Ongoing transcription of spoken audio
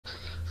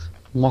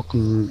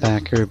Welcome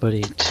back,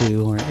 everybody,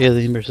 to our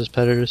Alien vs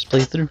Predators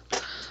playthrough.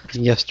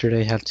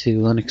 Yesterday,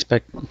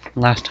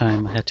 last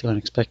time I had to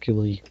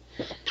unexpectedly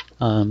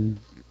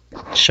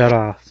shut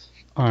off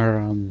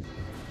our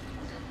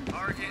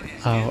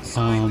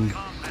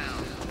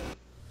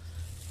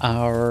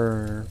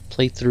our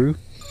playthrough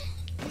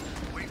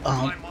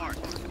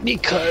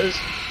because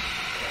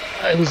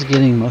I was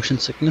getting motion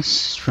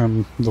sickness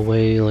from the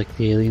way the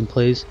alien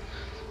plays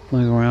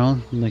going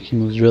around. He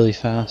moves really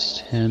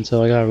fast, and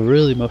so I got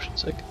really motion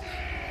sick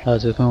to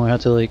the point where I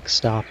had to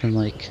stop and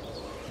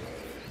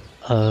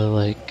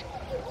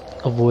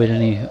avoid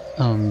any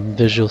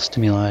visual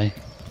stimuli,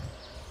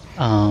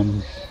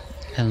 and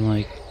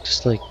the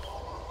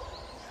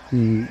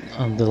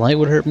light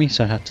would hurt me,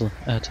 so I had to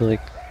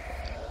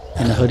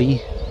in a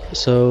hoodie.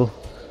 So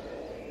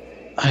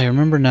I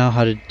remember now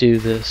how to do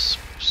this,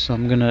 so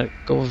I'm gonna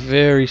go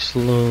very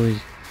slowly,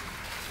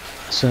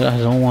 so I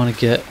don't want to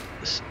get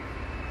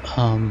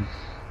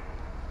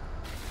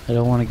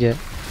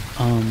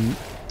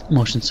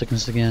motion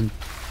sickness again.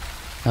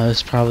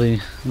 It's probably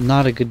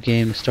not a good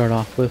game to start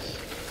off with.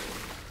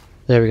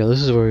 There we go.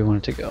 This is where we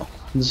wanted to go.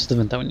 This is the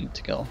event that we need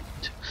to go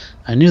to.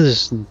 I knew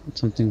this was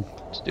something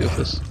to do with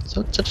this.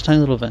 So it's such a tiny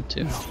little event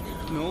too.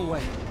 No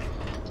way.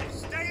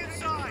 Stay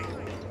inside.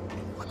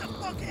 What the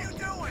fuck are you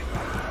doing?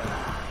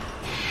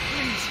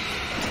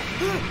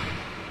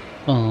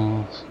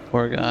 Oh,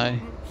 poor guy.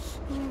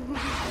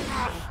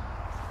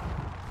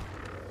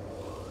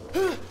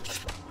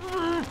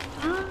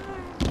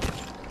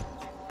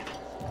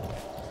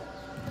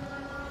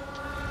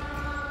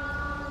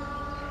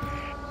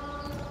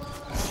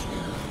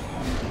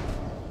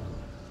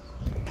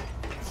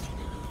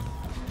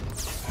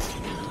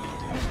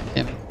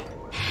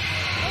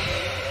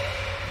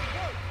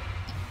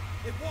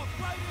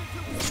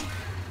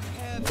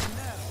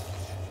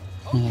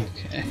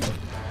 Okay.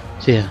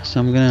 So yeah,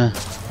 so I'm gonna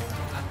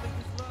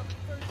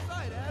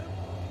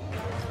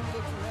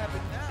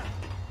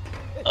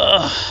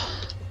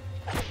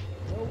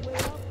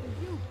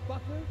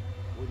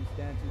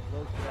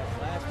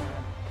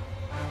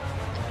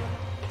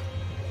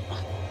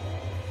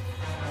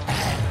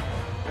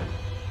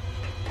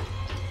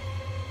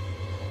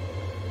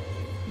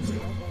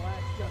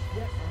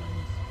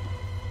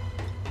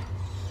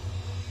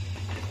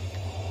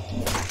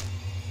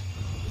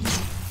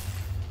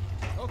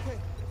Okay,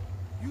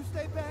 you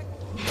stay back.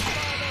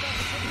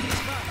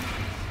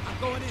 I'm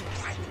going in.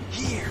 Right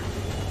here.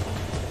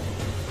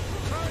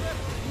 Turn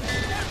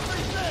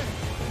everything.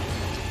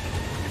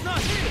 He's not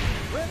here.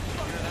 Where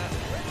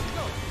did he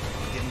go?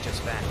 He didn't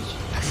just vanish.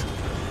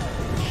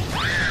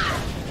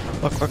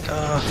 fuck.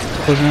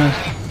 Close my eyes.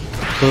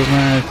 Close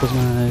my eyes. Close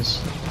my eyes.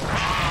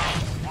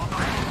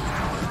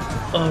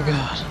 Oh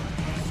god.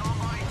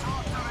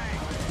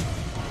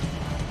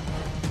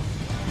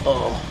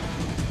 Oh.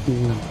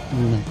 No.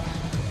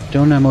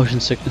 Don't have motion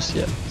sickness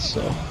yet,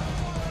 so.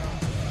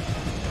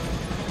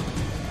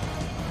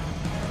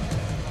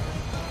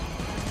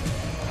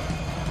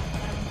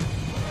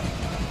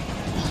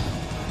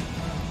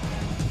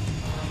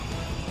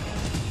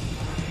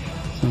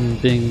 I'm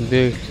being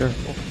very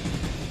careful.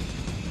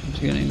 I'm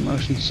getting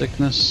motion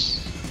sickness.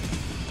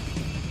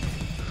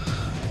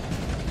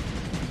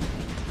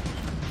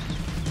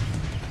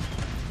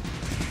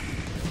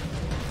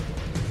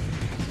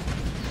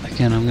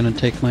 Again, I'm gonna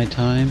take my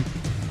time.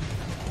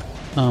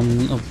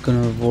 I'm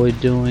gonna avoid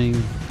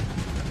doing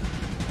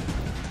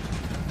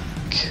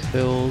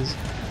kills.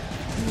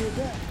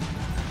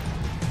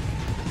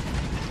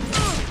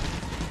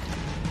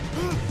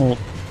 Well,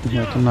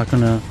 I'm not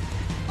gonna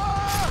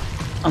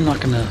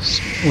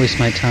waste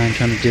my time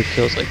trying to do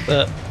kills like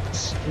that.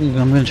 I'm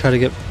gonna try to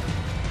get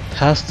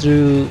past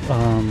through.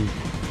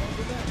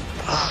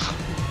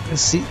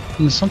 See,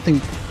 there's something.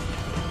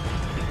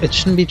 It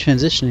shouldn't be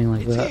transitioning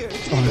like that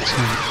on its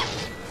own.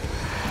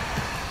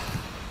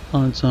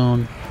 On its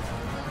own.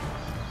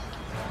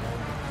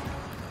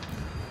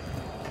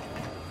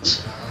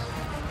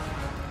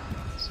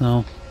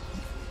 So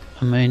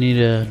I may need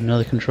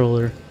another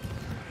controller.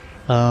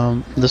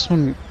 This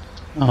one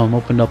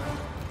opened up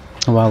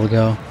a while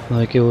ago,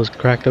 it was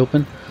cracked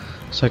open,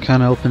 so I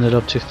kind of opened it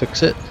up to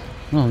fix it.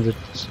 Oh, the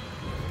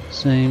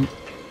same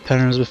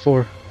pattern as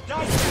before.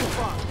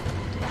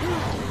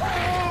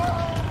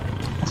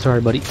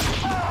 Sorry, buddy.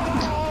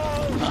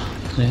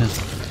 Yeah.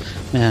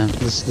 Man,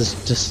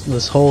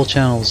 this whole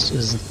channel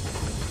is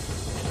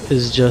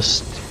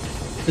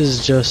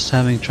just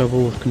having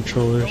trouble with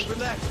controllers.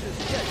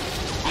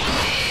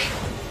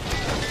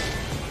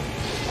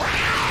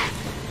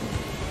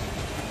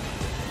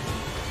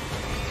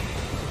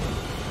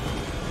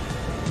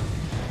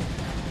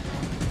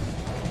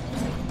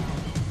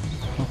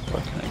 How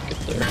far can I get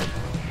there?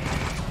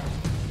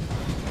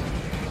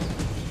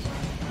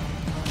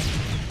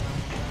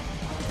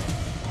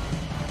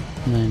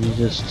 And then you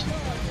just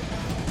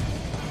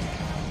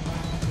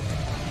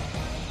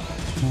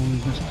hold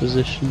this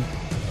position.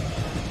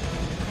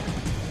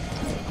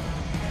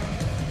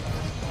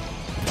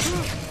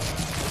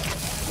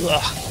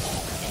 Ugh.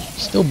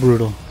 Still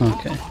brutal.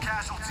 Okay.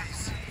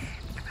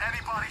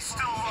 Anybody's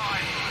still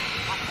alive,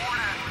 report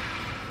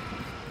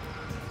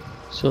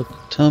in. So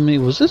tell me,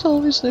 was this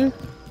always there?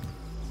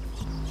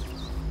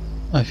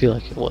 I feel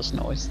like it wasn't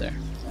always there.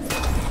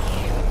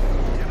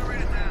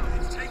 Generator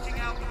down. It's taking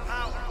out the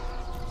power.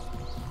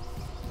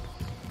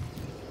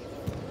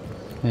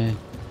 Okay.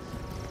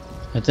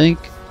 I think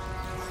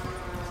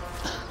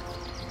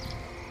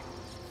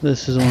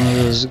this is one of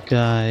those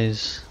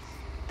guys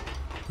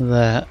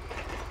that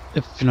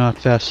if you're not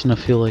fast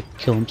enough he'll like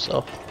kill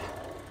himself.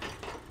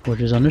 Which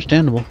is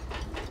understandable.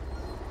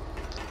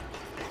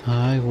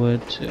 I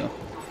would too.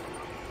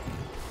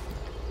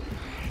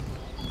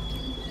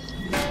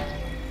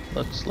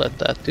 Let's let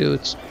that do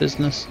its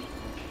business.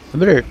 I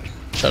better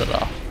shut it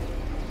off.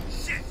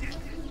 Shit!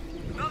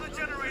 Another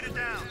generator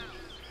down.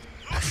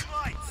 Lose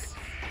lights.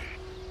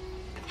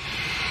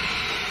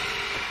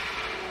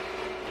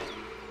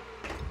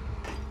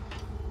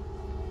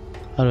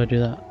 How do I do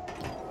that?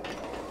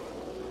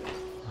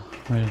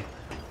 Right.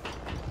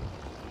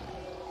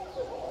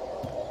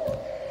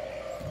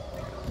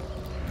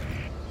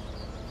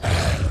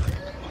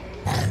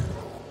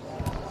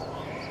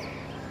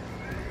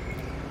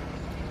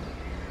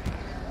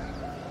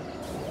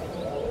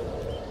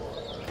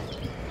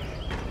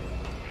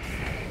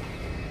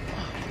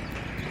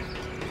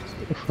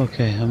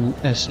 Okay,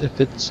 if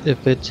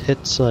it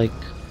hits like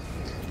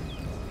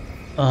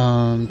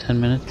 10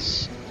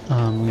 minutes,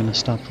 I'm gonna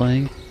stop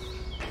playing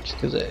just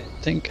because I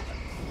think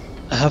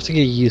I have to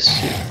get used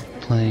to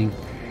playing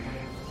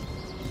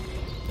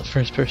the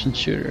first-person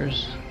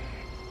shooters.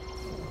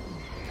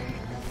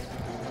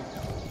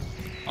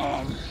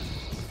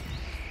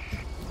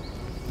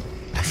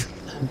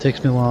 It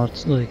takes me a while.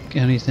 It's like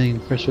anything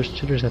first-person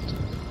shooters it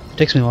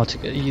takes me a while to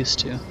get used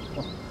to.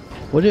 So,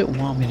 what did it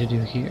want me to do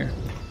here?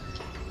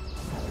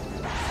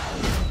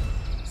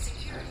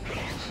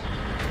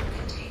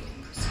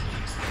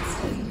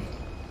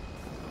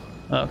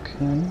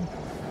 Okay.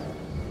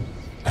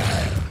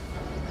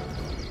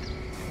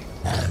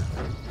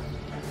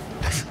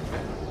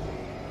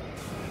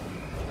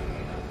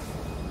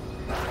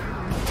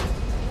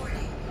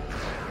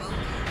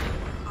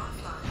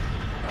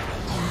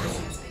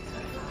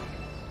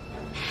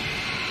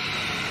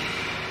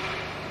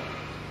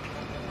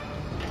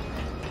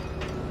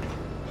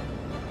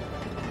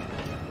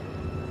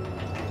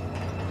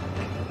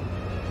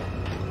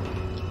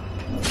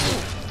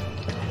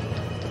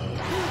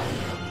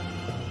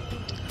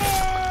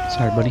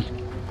 Sorry, buddy.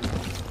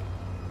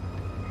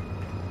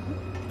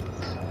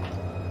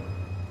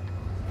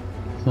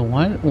 So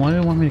why do they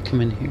want me to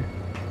come in here?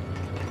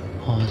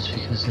 Oh, it's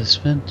because of this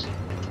vent.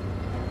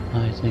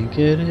 I think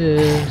it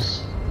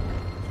is.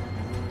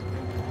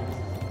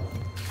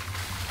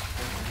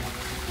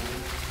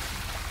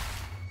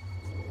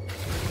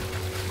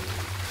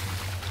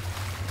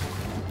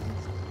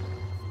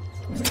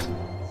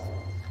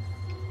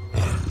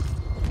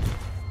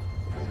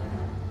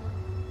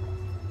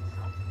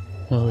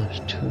 Well, there's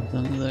two of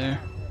them there.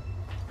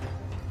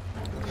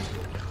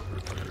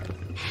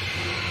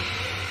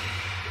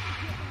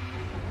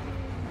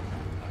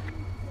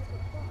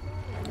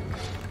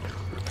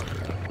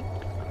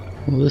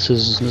 Well, this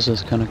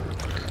is kind of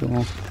cool.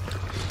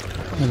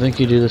 I think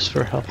you do this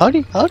for help. How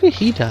did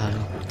he die?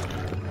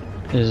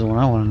 Is what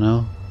I want to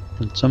know.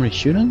 Did somebody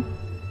shoot him?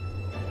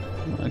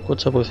 Like,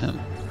 what's up with him?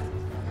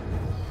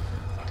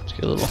 Let's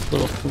get a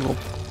little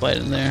bite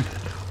in there.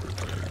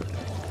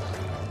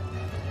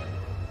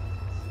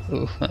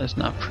 Ooh, that is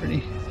not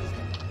pretty.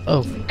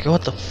 Oh,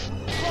 what the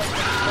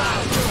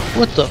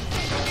what the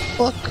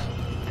fuck?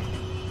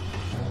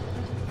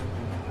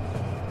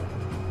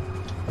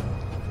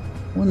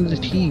 When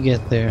did he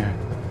get there?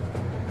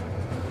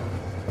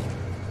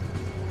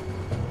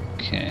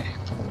 Okay.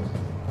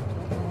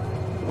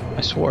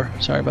 I swore.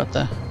 Sorry about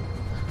that.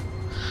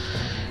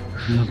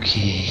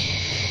 Okay.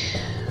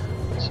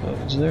 So,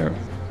 is there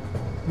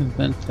a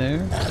vent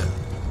there?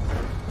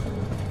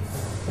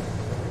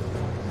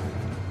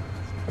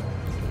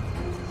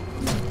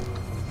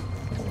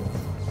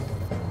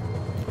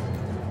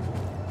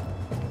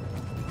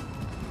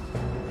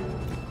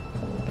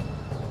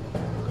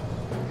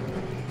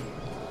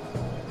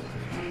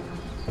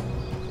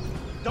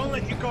 Don't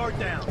let your guard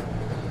down.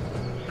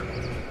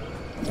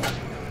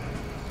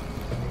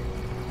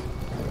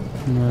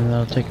 No,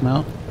 that'll take him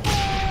out.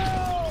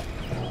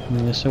 And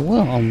I guess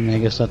I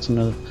guess that's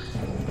another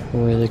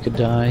way they could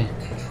die.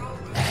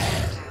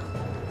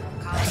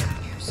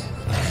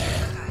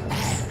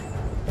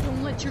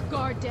 Don't let your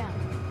guard down.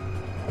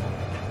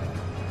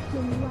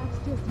 Don't relax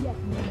just yet,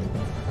 man.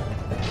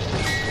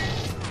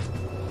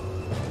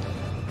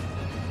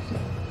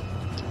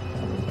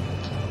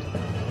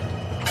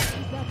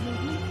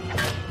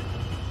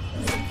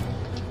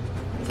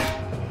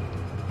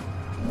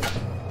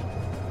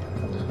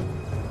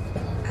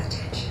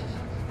 Attention.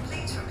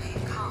 Please remain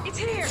calm. It's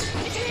here!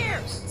 It's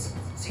here!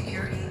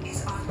 Security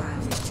is en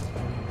route.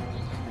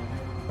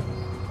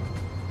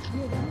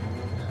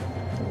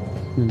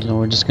 So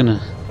we're just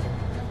gonna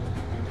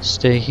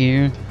stay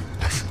here,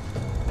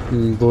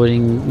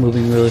 avoiding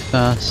moving really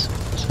fast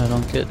so I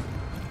don't get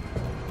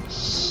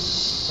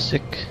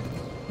sick.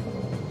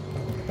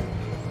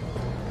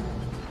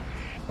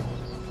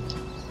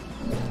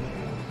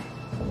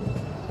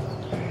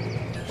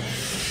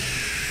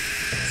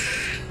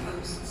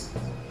 Posts.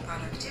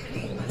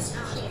 Productivity must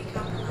not be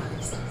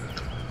compromised.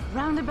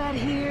 Roundabout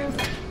here.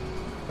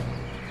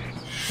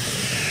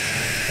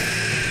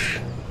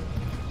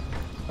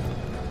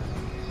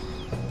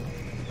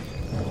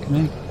 Can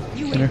I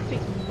You get her? ain't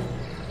fitting.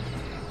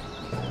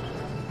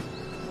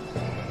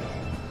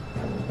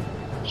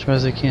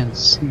 Surprised they can't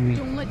see me.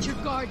 Don't let your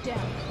guard down.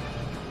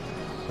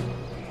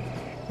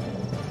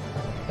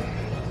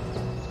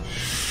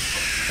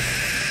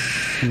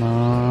 Come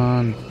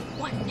on.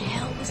 What in the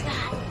hell was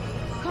that?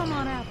 Come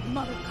on out,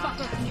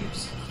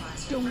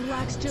 motherfucker. Don't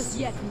relax just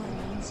yet,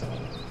 Marines.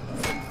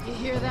 You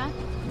hear that?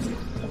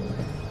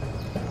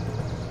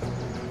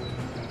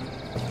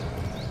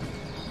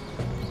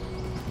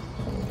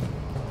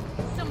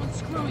 Someone's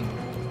screwing you.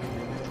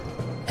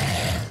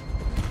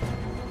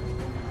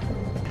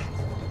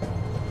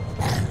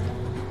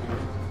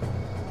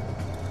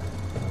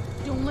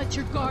 Don't let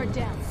your guard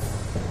down.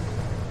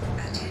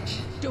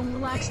 Attention. Don't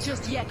relax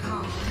just yet,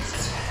 Marines.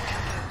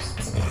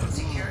 Posts.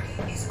 Security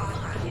is en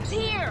route. It's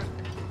here!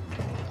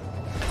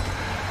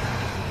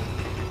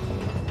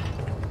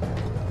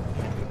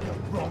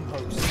 Wrong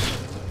host.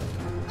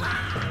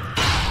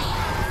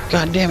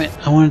 God damn it!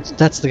 I wanted.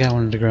 That's the guy I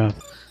wanted to grab.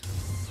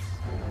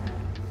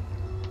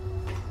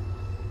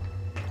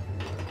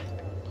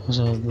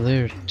 So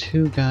there are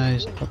two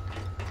guys up Is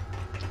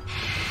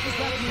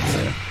that you?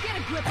 Get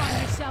a grip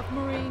on yourself,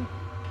 Marine.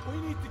 We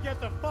need to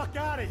get the fuck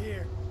out of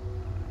here.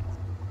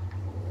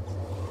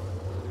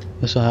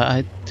 So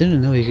I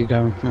didn't know you could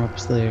grab him from up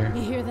there.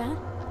 You hear that?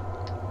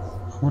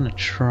 I want to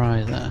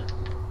try that.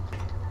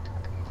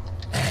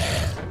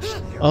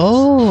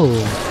 Oh!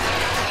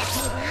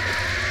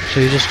 So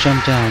you just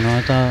jumped down. No,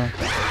 I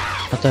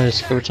thought I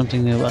discovered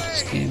something new about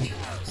this game.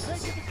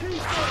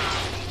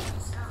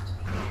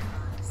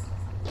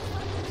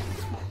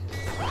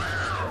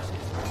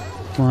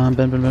 Come on,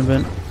 bend, bend, bend,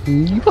 bend.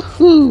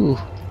 Yahoo!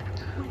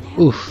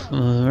 Oof,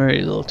 a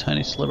very little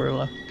tiny sliver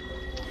left.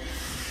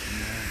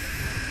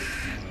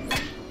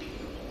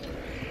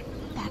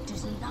 That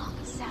does not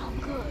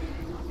sound good.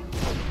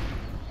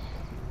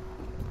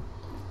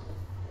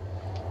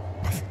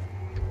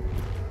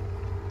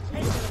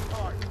 Take it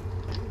apart.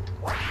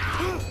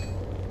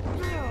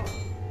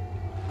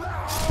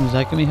 Does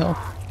that give me help?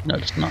 No,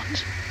 it does not.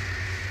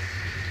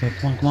 Okay,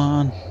 come on, come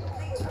on.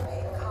 Please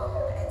remain calm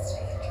and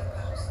stay at your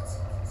posts.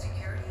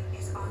 Security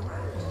is en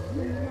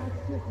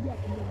route.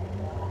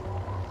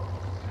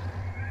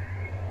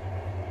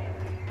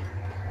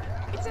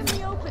 It's in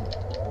the open.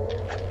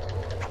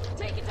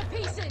 Take it to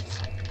pieces.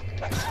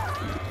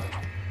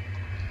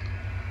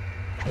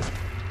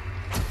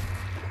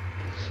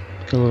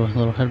 Get a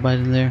little head bite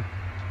in there.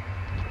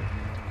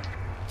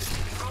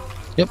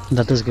 Yep,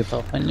 that does give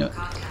help. I knew it.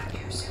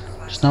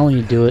 Just not when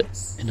you do it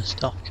in a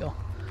stealth kill.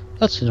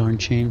 That's a darn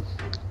shame.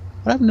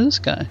 What happened to this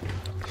guy?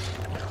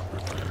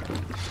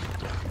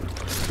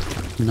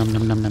 Num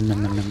num num num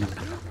num num num num.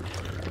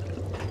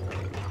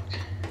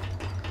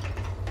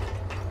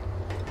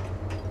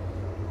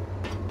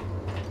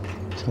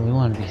 So we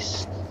want to be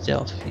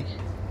stealthy.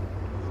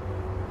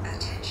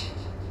 Attention.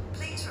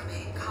 Please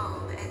remain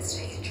calm and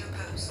stay at your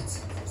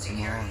posts.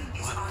 Security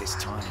is en This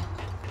route. time.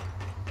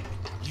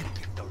 You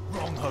picked the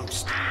wrong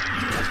host.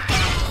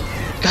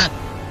 God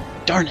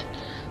darn it!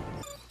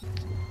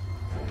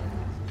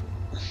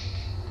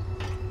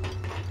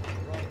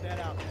 Write that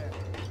out there.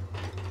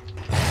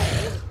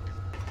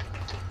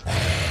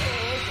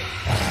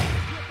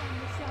 Grip on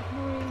yourself,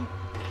 Marine.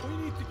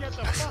 We need to get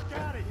the fuck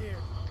out of here.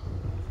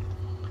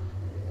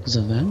 There's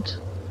a vent?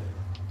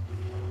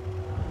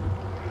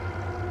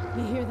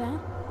 You hear that?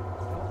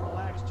 Don't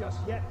relax just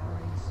yet,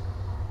 Marines.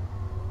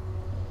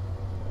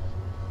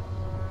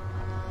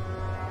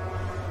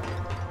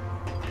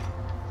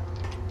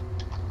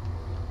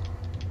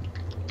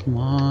 Come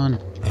on.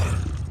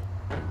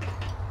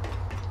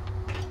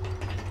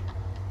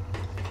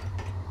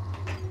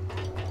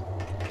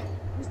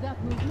 Was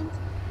that movement?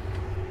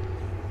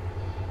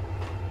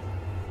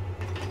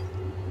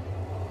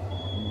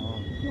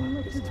 Don't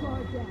let your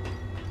guard down.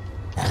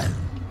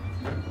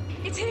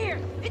 It's here!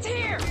 It's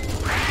here!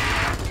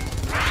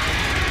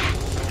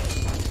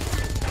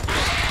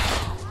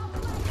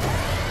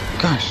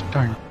 Gosh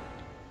darn it.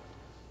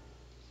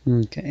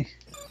 Okay.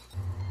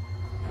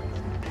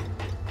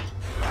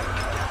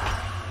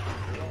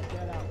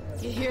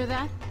 You hear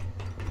that?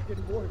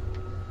 Didn't work.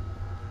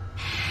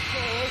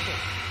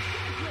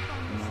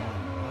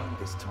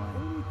 This time.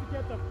 We need to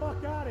get the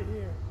fuck out of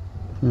here.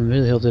 I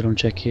really hope they don't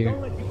check Don't here.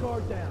 let your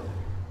guard down.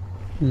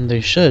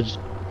 They should.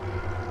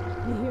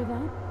 You hear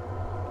that?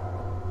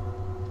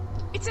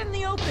 It's in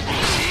the open!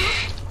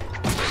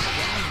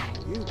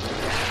 You.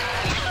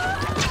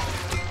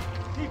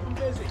 Keep them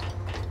busy.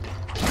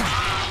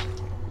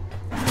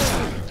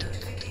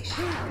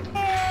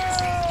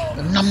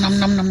 Num num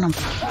num num num.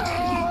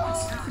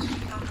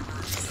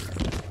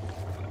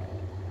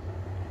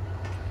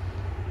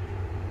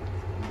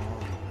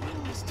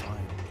 This time.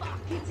 Fuck,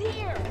 it's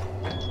here!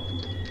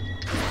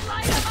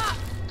 Light him up!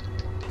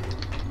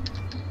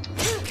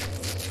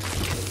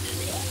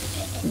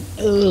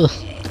 Ugh.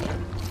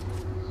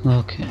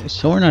 Okay,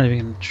 so we're not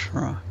even gonna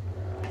try.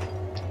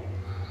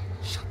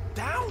 Shut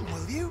down,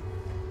 will you?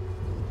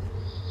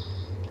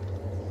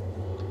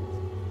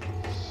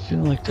 I feel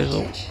like there's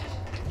a...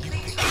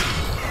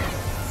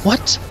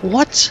 What?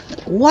 What?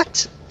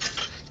 What?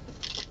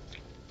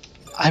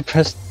 I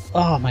pressed...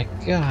 Oh my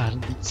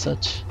god, it's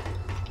such...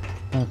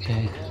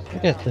 Okay,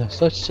 forget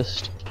this, let's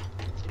just...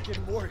 It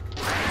didn't work.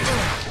 Grip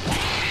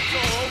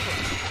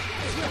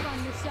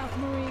on yourself,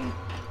 Marine.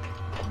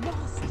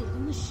 Lost it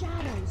in the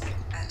shadows.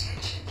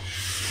 Attention.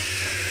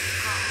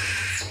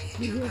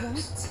 You hear that?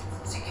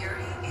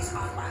 Security is en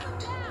route.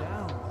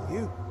 Down, will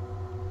you?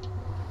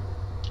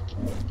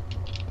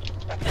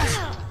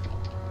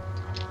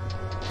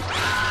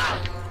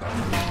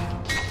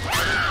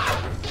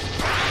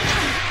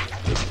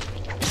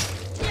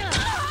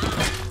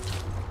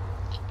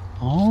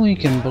 Oh, you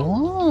can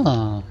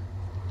block.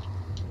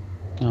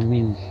 I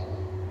mean,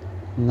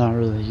 not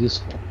really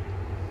useful.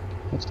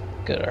 Let's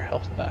get our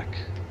health back.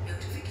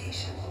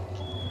 Notification.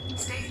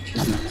 Stage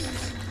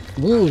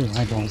Woo,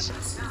 eyeballs.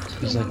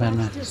 He's like Don't Batman.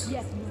 relax just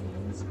yet,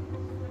 Marines.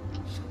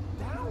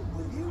 Down,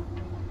 will you?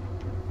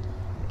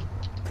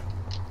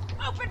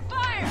 Open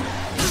fire!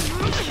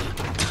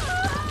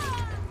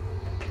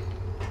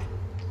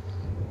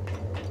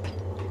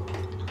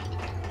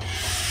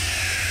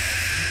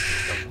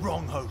 The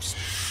wrong host.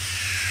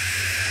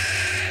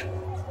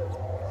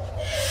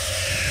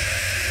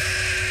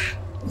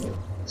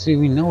 See,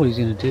 we know what he's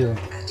gonna do.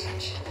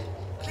 attention.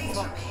 Please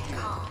remain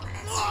calm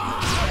and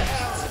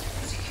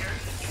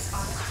security is en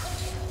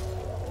route.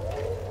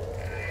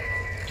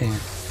 Damn.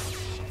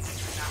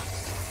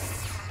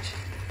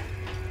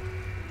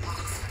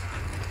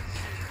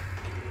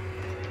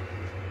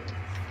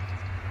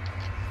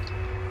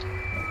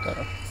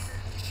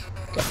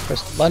 Gotta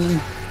press the button.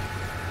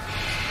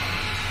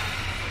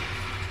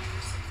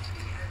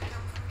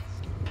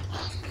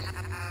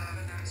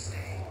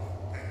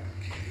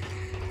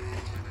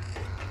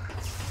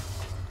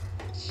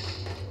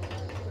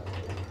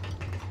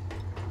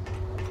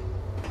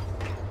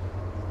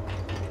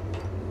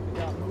 We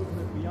got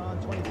movement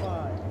beyond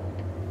 25.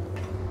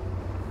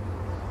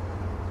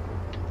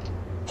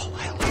 Oh,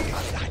 I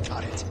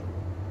got it.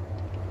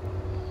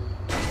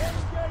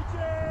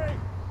 Engaging!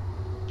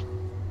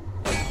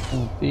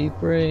 Don't be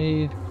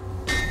brave.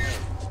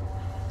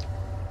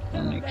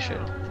 And make sure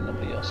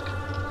nobody else can.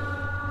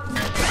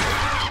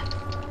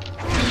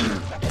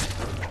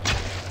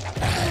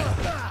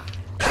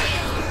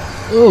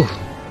 Ooh!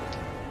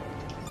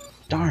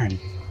 Darn.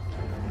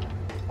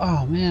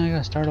 Oh man, I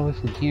gotta start away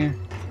from here.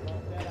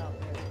 That out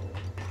there.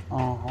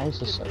 Oh,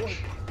 this is such. It's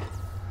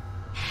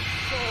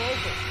all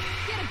over.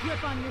 Get a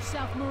grip on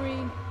yourself,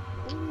 Marine.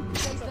 We need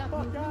to get the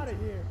fuck out of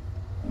here.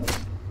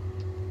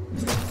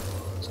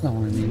 It's not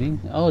what I'm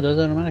meaning. Oh, it does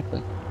it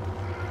automatically.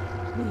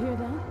 You hear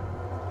that?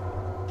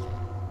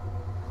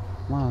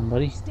 Come on,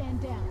 buddy.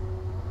 Stand down.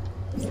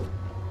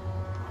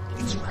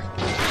 It's right.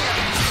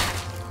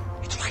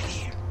 It's right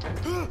here.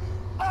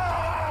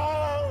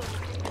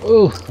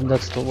 Ooh,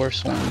 that's the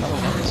worst one I've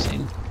ever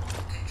seen.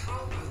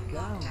 Control room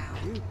Down,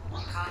 lockdown. will you?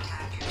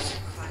 Contact your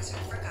supervisor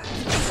for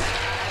guidance.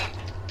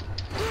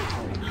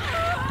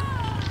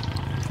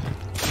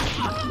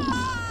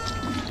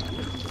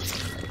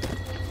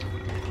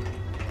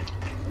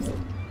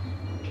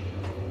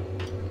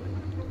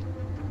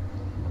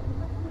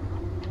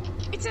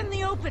 It's in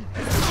the open.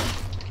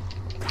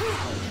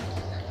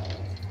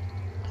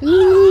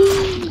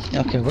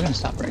 Okay, we're gonna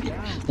stop right here.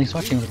 Thanks for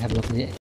watching. We're gonna have a look at the